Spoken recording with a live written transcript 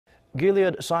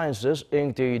Gilead Sciences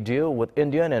inked a deal with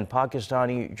Indian and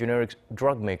Pakistani generic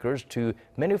drug makers to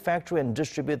manufacture and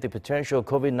distribute the potential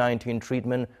COVID-19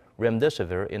 treatment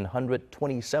remdesivir in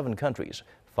 127 countries.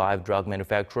 5 drug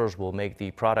manufacturers will make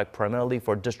the product primarily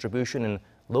for distribution in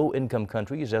low-income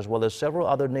countries as well as several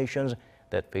other nations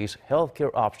that face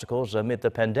healthcare obstacles amid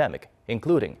the pandemic,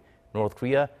 including North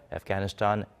Korea,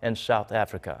 Afghanistan, and South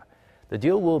Africa. The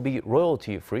deal will be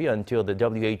royalty-free until the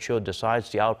WHO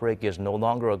decides the outbreak is no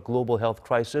longer a global health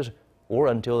crisis or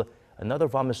until another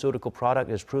pharmaceutical product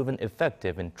is proven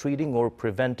effective in treating or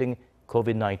preventing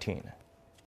COVID-19.